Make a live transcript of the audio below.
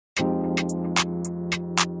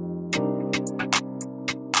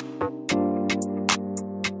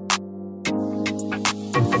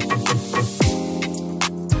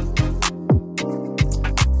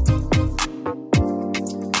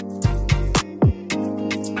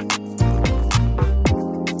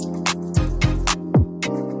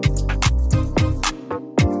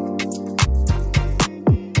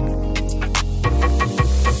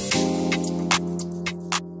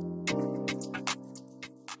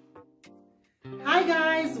Hi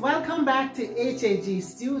guys, welcome back to HAG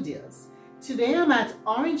Studios. Today I'm at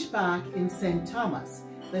Orange Park in St. Thomas,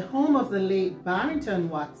 the home of the late Barrington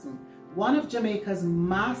Watson, one of Jamaica's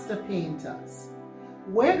master painters.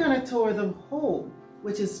 We're going to tour the home,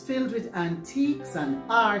 which is filled with antiques and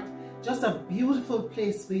art, just a beautiful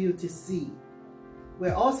place for you to see.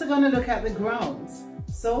 We're also going to look at the grounds,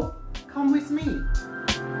 so come with me.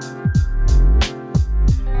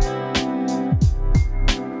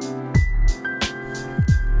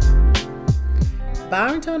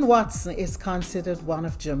 Barrington Watson is considered one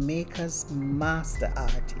of Jamaica's master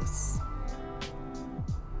artists.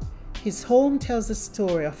 His home tells the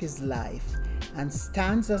story of his life and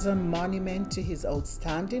stands as a monument to his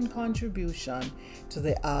outstanding contribution to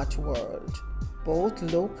the art world, both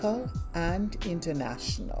local and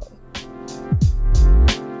international.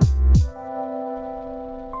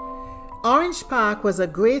 Orange Park was a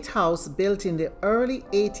great house built in the early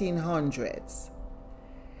 1800s.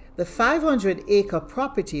 The 500-acre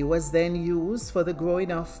property was then used for the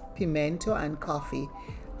growing of pimento and coffee,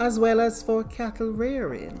 as well as for cattle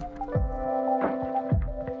rearing.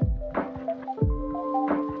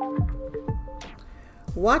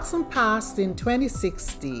 Watson passed in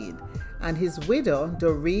 2016, and his widow,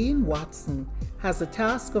 Doreen Watson, has the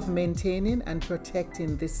task of maintaining and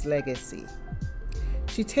protecting this legacy.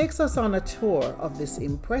 She takes us on a tour of this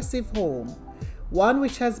impressive home, one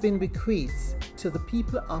which has been bequeathed to the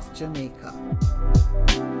people of Jamaica.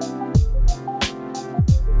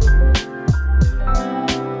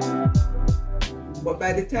 But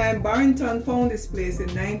by the time Barrington found this place in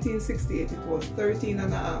 1968, it was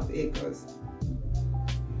 13.5 acres.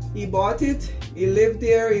 He bought it, he lived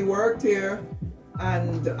there, he worked here,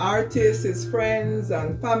 and artists, his friends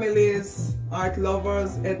and families, art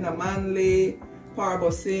lovers, Edna Manley,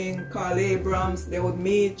 Parbo Singh, Carl Abrams, they would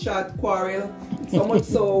meet, chat, quarrel. So much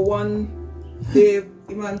so one day,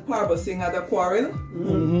 him and Parbo Singh had a quarrel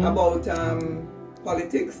about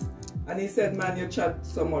politics. And he said, man, you chat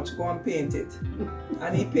so much, go and paint it.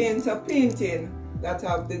 And he painted a painting that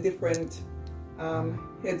have the different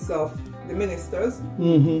heads of the ministers.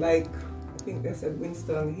 Like, I think they said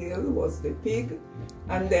Winston Hill was the pig.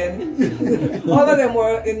 And then all of them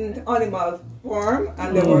were in animal form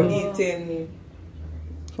and they were eating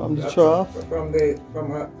from the trough?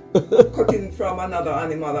 Cutting from another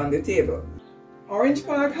animal on the table. Orange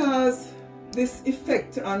Park has this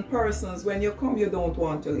effect on persons. When you come, you don't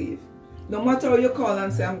want to leave. No matter how you call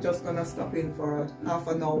and say, I'm just going to stop in for half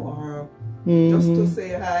an hour or just to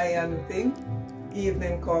say hi and think.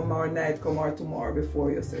 Evening come or night come or tomorrow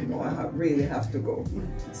before you say, no, I really have to go.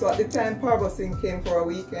 So at the time Parbo Singh came for a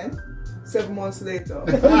weekend, 7 months later.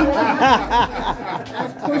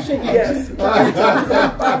 That's pushing it. Yes,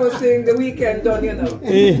 Parbo Singh, the weekend done, you know.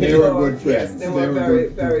 They were good friends. Yes, they were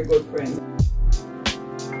very good friends.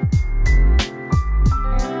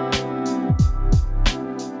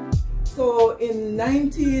 So in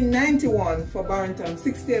 1991, for Barrington's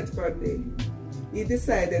 60th birthday, he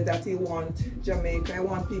decided that he want Jamaica, he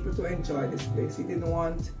want people to enjoy this place. He didn't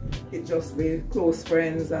want it just be close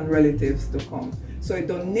friends and relatives to come. So he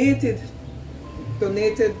donated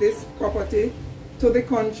this property to the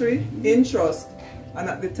country in trust. And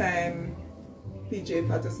at the time, P.J.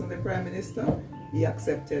 Patterson, the Prime Minister, he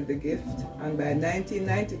accepted the gift. And by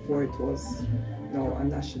 1994, it was now a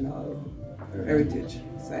national heritage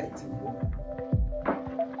site.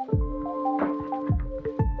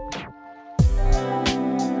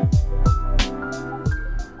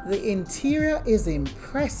 The interior is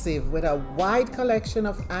impressive with a wide collection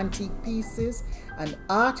of antique pieces and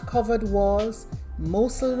art-covered walls,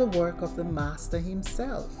 mostly the work of the master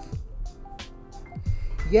himself.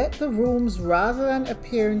 Yet the rooms, rather than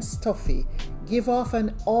appearing stuffy, give off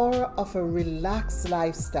an aura of a relaxed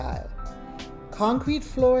lifestyle. Concrete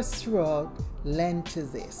floors throughout lend to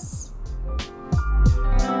this.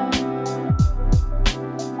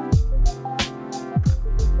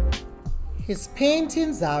 His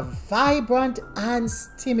paintings are vibrant and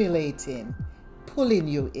stimulating, pulling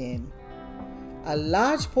you in. A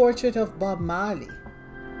large portrait of Bob Marley.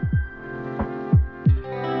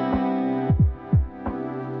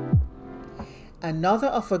 Another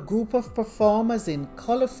of a group of performers in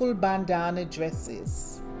colorful bandana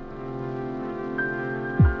dresses.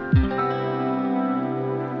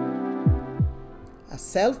 A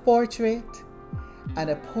self-portrait and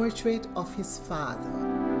a portrait of his father.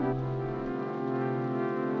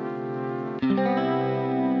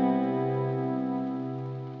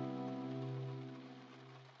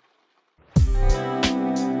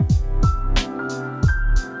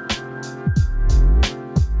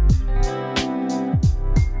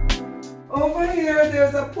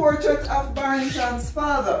 here there's a portrait of Barrington's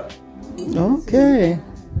father, Okay.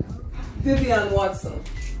 Vivian Watson.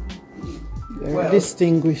 Very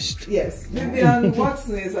distinguished. Yes, Vivian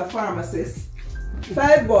Watson is a pharmacist.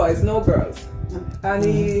 5 boys, no girls. And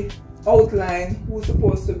he outlined who's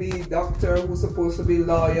supposed to be doctor, who's supposed to be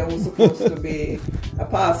lawyer, who's supposed to be a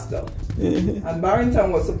pastor. And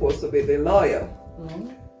Barrington was supposed to be the lawyer.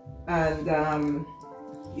 And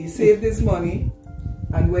he saved his money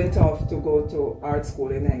and went off to go to art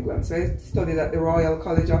school in England. So he studied at the Royal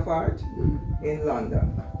College of Art in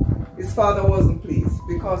London. His father wasn't pleased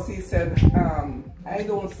because he said, I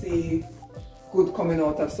don't see good coming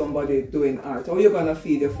out of somebody doing art. How are you going to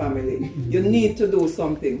feed your family? You need to do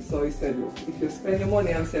something. So he said, look, if you spend your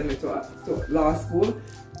money and send me to law school,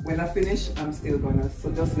 when I finish, I'm still going to,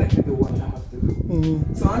 so just let me do what I have to do.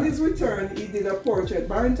 So on his return, he did a portrait.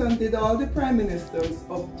 Barrington did all the prime ministers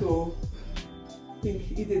up to, I think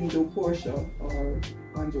he didn't do Portia or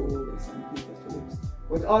Andrew Oldest and Peter Phillips,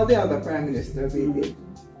 but all the other prime ministers he did.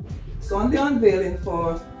 So on the unveiling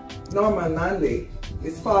for Norman Manley,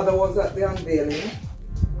 his father was at the unveiling,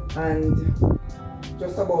 and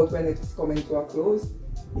just about when it was coming to a close,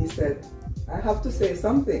 he said, I have to say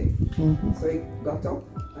something. So he got up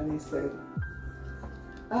and he said,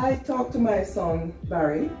 I talked to my son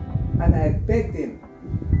Barry and I begged him.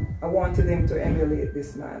 I wanted him to emulate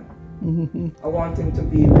this man. I want him to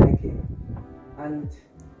be like him. And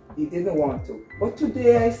he didn't want to. But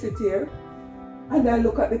today I sit here and I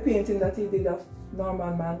look at the painting that he did of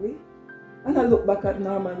Norman Manley. And I look back at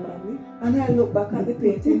Norman Manley, and I look back at the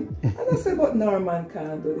painting, and I say, but Norman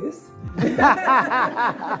can't do this.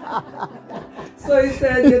 So he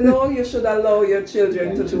said, you know, you should allow your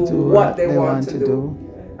children to do what they want to do.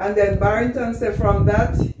 And then Barrington said from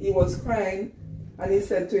that, he was crying, and he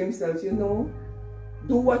said to himself, you know,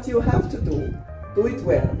 do what you have to do it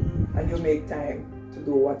well, and you make time to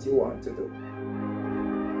do what you want to do.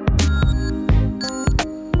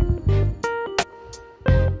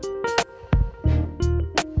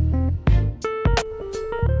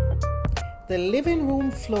 The living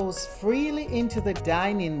room flows freely into the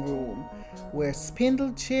dining room, where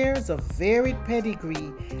spindle chairs of varied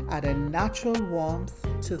pedigree add a natural warmth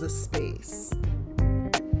to the space.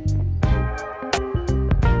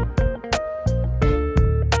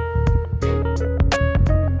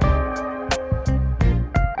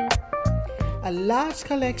 A large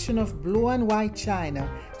collection of blue and white china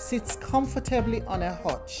sits comfortably on a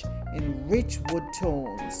hutch in rich wood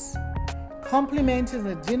tones, complementing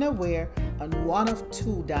the dinnerware on one of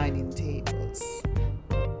 2 dining tables.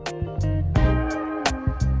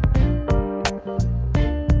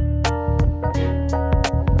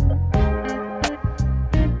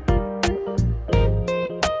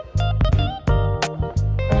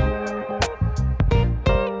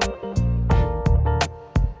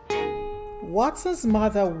 Watson's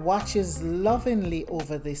mother watches lovingly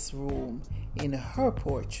over this room in her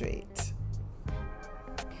portrait.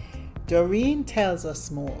 Doreen tells us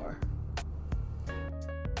more.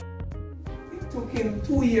 It took him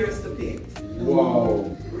 2 years to paint.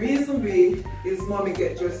 Wow. Reason being, his mommy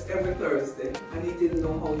get dressed every Thursday and he didn't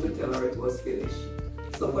know how to tell her it was finished.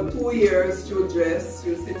 So for 2 years she would dress,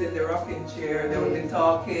 she would sit in the rocking chair, they would be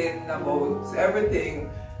talking about everything,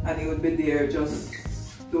 and he would be there just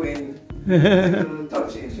doing little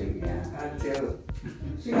touching until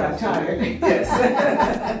she got tired. Yes.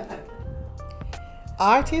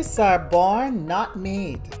 Artists are born, not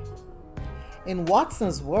made. In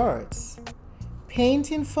Watson's words,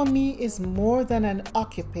 painting for me is more than an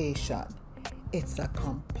occupation. It's a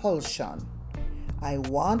compulsion. I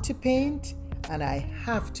want to paint and I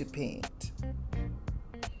have to paint.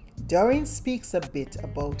 Doreen speaks a bit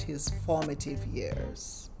about his formative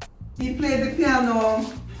years. He played the piano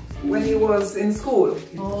when he was in school.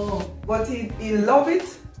 But he loved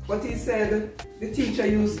it. But he said the teacher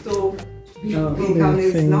used to beat on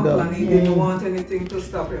his knuckle and he didn't want anything to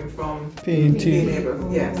stop him from being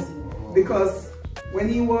able. Yes. Because when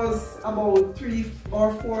he was about 3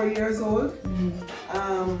 or 4 years old,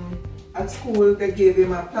 at school they gave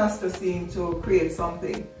him a plasticine to create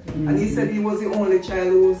something. And he said he was the only child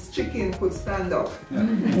whose chicken could stand up.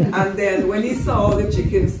 And then when he saw the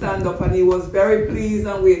chicken stand up and he was very pleased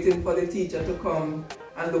and waiting for the teacher to come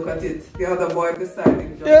and look at it, the other boy beside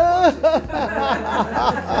him just watched it.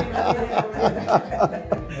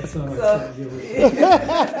 So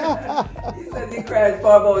he said he cried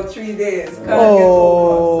for about 3 days, can't get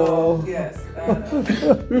over. So yes.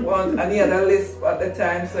 And he had a lisp at the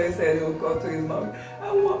time, so he said he would go to his mom,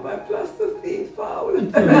 I want my plasticine foul.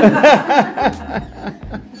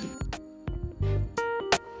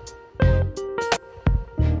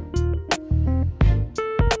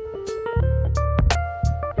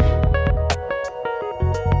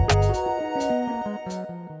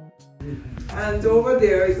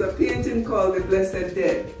 there is a painting called The Blessed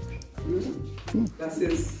Dead. That's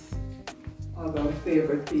his other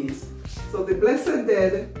favorite piece. So The Blessed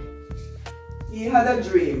Dead, he had a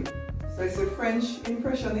dream. So it's a French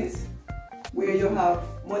impressionist where you have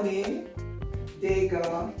Monet,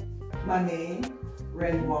 Degas, Manet,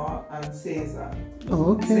 Renoir, and Cezanne.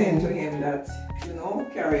 Saying to him that, you know,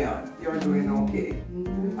 carry on, you're doing okay.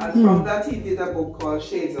 And from that he did a book called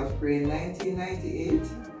Shades of Grey in 1998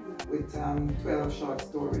 with 12 short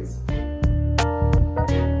stories.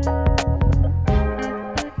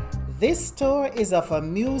 This tour is of a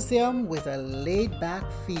museum with a laid-back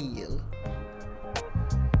feel.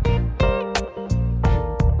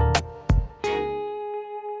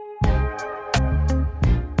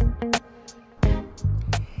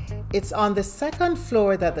 It's on the second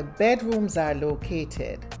floor that the bedrooms are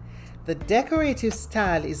located. The decorative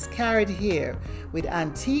style is carried here with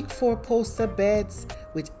antique four-poster beds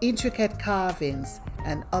with intricate carvings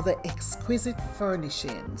and other exquisite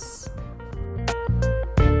furnishings.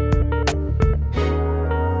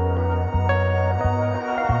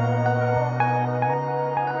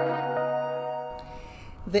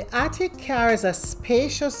 The attic carries a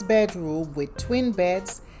spacious bedroom with twin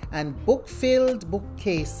beds and book-filled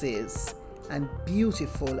bookcases and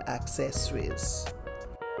beautiful accessories.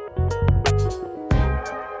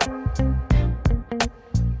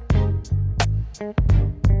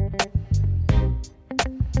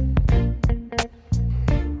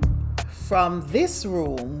 From this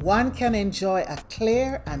room, one can enjoy a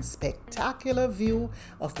clear and spectacular view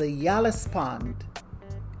of the Yallahs Pond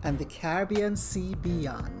and the Caribbean Sea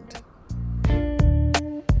beyond.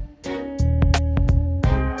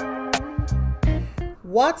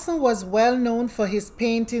 Watson was well known for his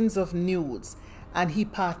paintings of nudes, and he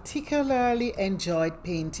particularly enjoyed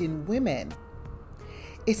painting women.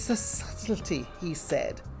 "It's a subtlety," he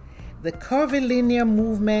said. "The curvilinear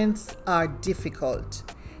movements are difficult,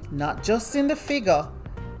 not just in the figure,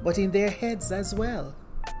 but in their heads as well."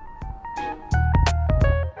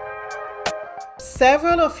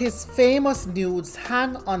 Several of his famous nudes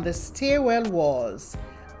hang on the stairwell walls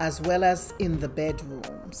as well as in the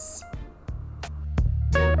bedrooms.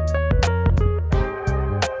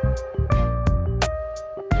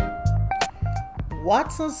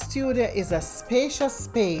 Watson's studio is a spacious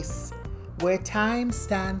space where time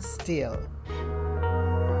stands still.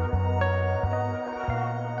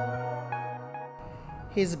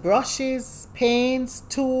 His brushes, paints,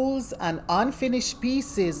 tools, and unfinished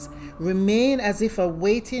pieces remain as if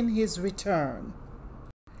awaiting his return.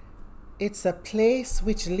 It's a place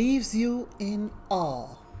which leaves you in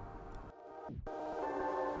awe.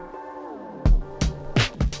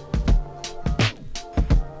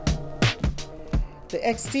 The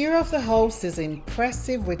exterior of the house is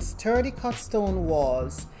impressive with sturdy cut stone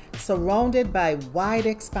walls surrounded by wide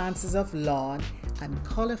expanses of lawn and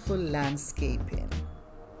colorful landscaping.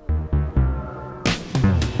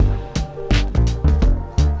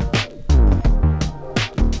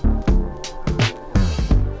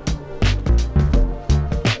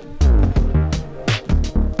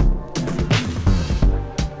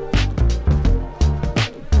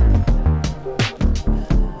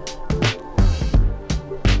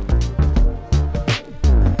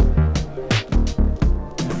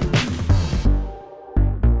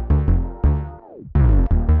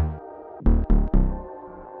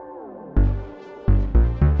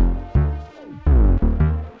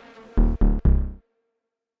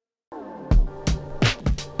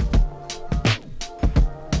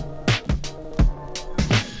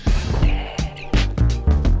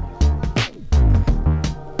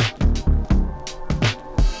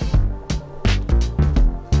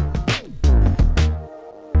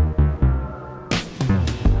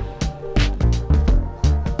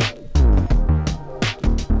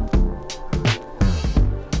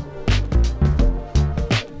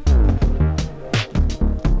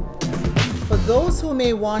 Those who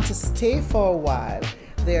may want to stay for a while,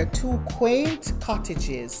 there are 2 quaint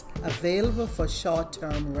cottages available for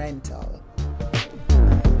short-term rental.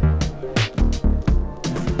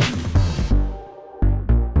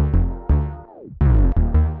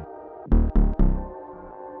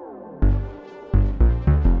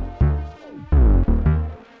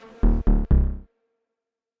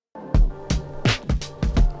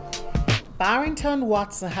 Barrington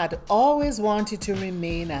Watson had always wanted to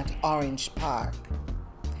remain at Orange Park.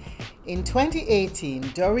 In 2018,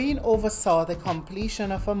 Doreen oversaw the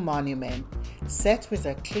completion of a monument set with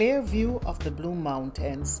a clear view of the Blue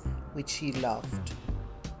Mountains, which she loved.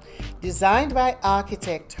 Designed by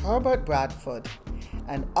architect Herbert Bradford,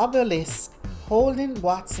 an obelisk holding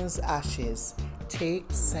Watson's ashes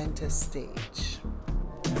takes center stage.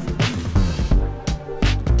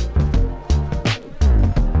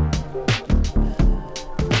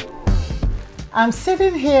 I'm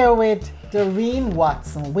sitting here with Doreen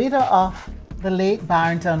Watson, widow of the late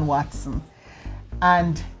Barrington Watson,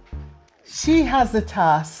 and she has the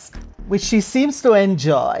task, which she seems to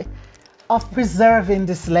enjoy, of preserving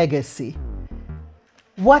this legacy.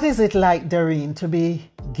 What is it like, Doreen, to be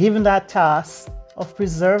given that task of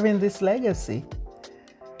preserving this legacy?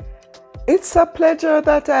 It's a pleasure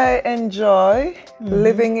that I enjoy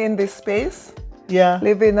living in this space. Yeah.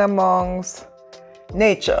 Living amongst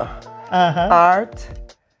nature, art,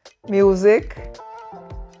 music,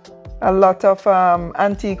 a lot of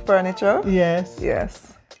antique furniture. Yes.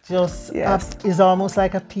 Yes. Just Yes. is almost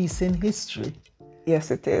like a piece in history.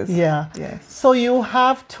 Yes, it is. Yeah. Yes. So you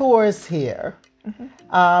have tours here,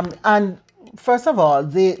 and first of all,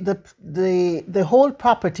 the whole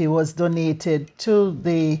property was donated to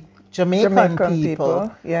the Jamaican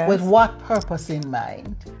people. Yes. With what purpose in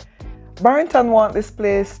mind? Barrington want this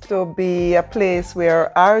place to be a place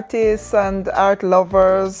where artists and art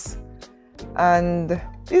lovers and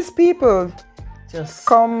these people Just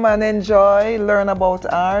come and enjoy, learn about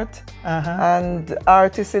art, and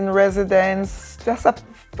artists in residence. Just a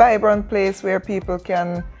vibrant place where people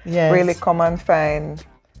can Yes. really come and find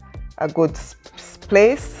a good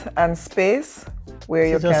place and space where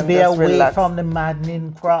you just can be just away relax. from the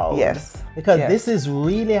maddening crowd. Yes. Because Yes. this is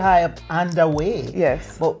really high up underway.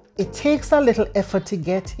 Yes. But it takes a little effort to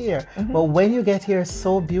get here. But when you get here, it's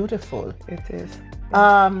so beautiful. It is.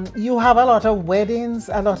 You have a lot of weddings,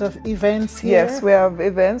 a lot of events here. Yes, we have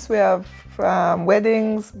events. We have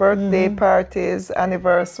weddings, birthday parties,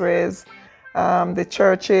 anniversaries, the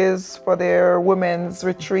churches for their women's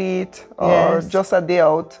retreat or Yes. just a day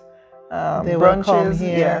out. They will come Brunches.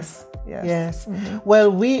 here. Yes. Yes. Yes.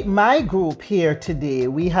 Well, my group here today,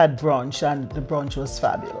 we had brunch and the brunch was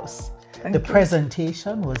fabulous. The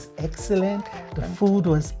presentation was excellent, the food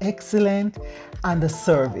was excellent, and the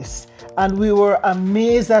service. And we were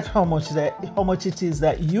amazed at how much it is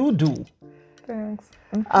that you do. Thanks.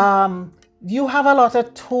 You have a lot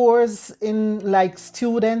of tours in like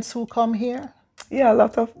students who come here? Yeah, a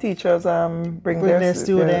lot of teachers bring their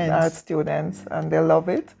students. art students, and they love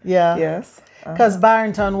it. Yeah. Yes. Because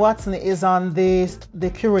Barrington Watson is on the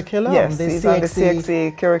curriculum. Yes, the he's on the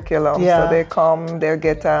CXE curriculum. Yeah. So they come, they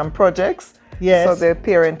get projects. Yes. So their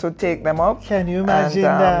parent would take them up. Can you imagine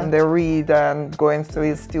and, that? They read and go into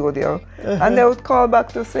his studio. And they would call back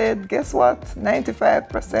to say, guess what?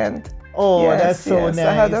 95%. Oh, Yes, that's so yes. nice.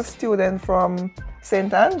 I had a student from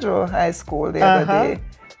St. Andrew High School the other day.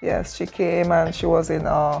 Yes, she came and she was in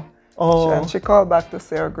awe. Oh. And she called back to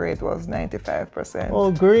say her grade was 95%.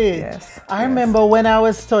 Oh, great. Yes. I remember when I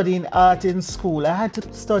was studying art in school, I had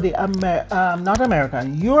to study not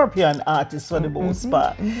American, European artists for the most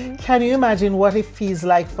part. Can you imagine what it feels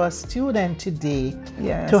like for a student today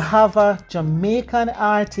Yes. to have a Jamaican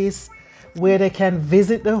artist where they can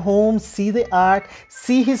visit the home, see the art,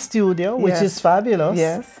 see his studio, which Yes. is fabulous.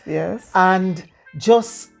 Yes, yes. And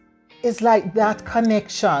just, it's like that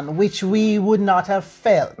connection which we would not have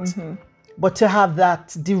felt, but to have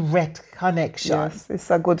that direct connection. Yes, it's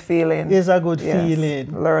a good feeling. It's a good Yes.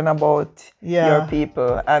 feeling. Learn about Yeah. your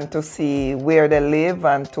people and to see where they live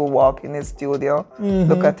and to walk in his studio,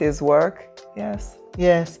 look at his work. Yes.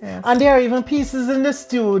 Yes. Yes. And there are even pieces in the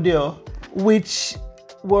studio which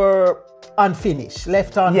were unfinished,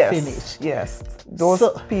 left unfinished. Yes. Those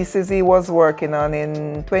So- pieces he was working on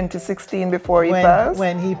in 2016 before he passed.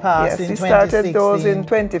 When he passed Yes, in he 2016. started those in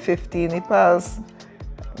 2015. He passed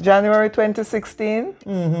January 2016.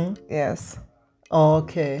 Yes.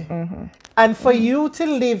 Okay. And for you to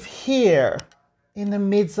live here in the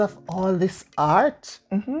midst of all this art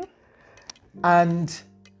and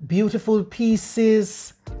beautiful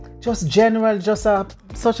pieces, just general, just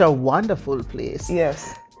such a wonderful place.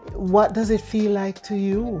 Yes. What does it feel like to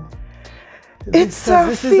you? It's Because a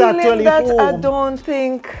this is feeling actually that I home. don't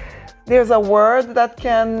think there's a word that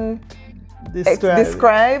can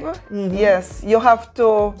describe. Yes, you have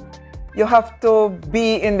to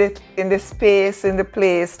be in the space, in the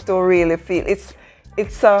place to really feel.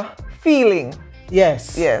 It's a feeling.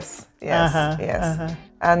 Yes. Yes, yes.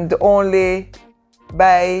 And only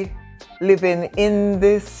by living in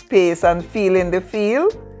this space and feeling the feel,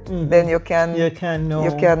 then you can know.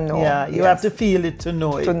 You can know. Yeah, you have to feel it to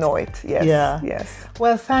know it. To know it, yes. Yeah. Yes.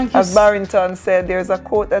 Well, thank you. As Barrington said, there's a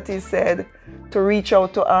quote that he said, to reach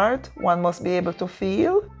out to art, one must be able to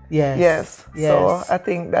feel. Yes. Yes. Yes. So I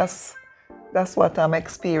think that's what I'm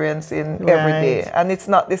experiencing every day. And it's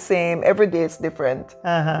not the same. Every day it's different.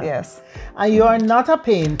 Yes. And you are not a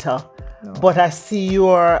painter. No. But I see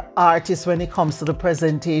you're artist when it comes to the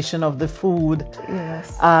presentation of the food.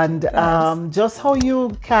 Yes. And just how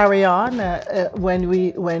you carry on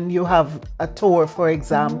when you have a tour, for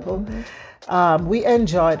example. Our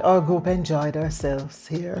group enjoyed ourselves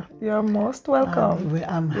here. You're most welcome.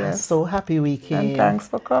 I'm so happy we came. And thanks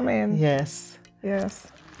for coming. Yes. Yes.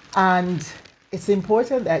 And it's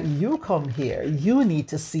important that you come here. You need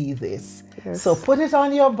to see this. Yes. So put it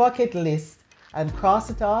on your bucket list and cross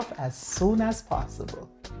it off as soon as possible.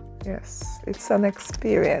 Yes, it's an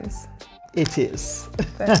experience. It is.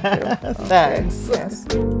 Thank you. Thanks. Okay. Yes.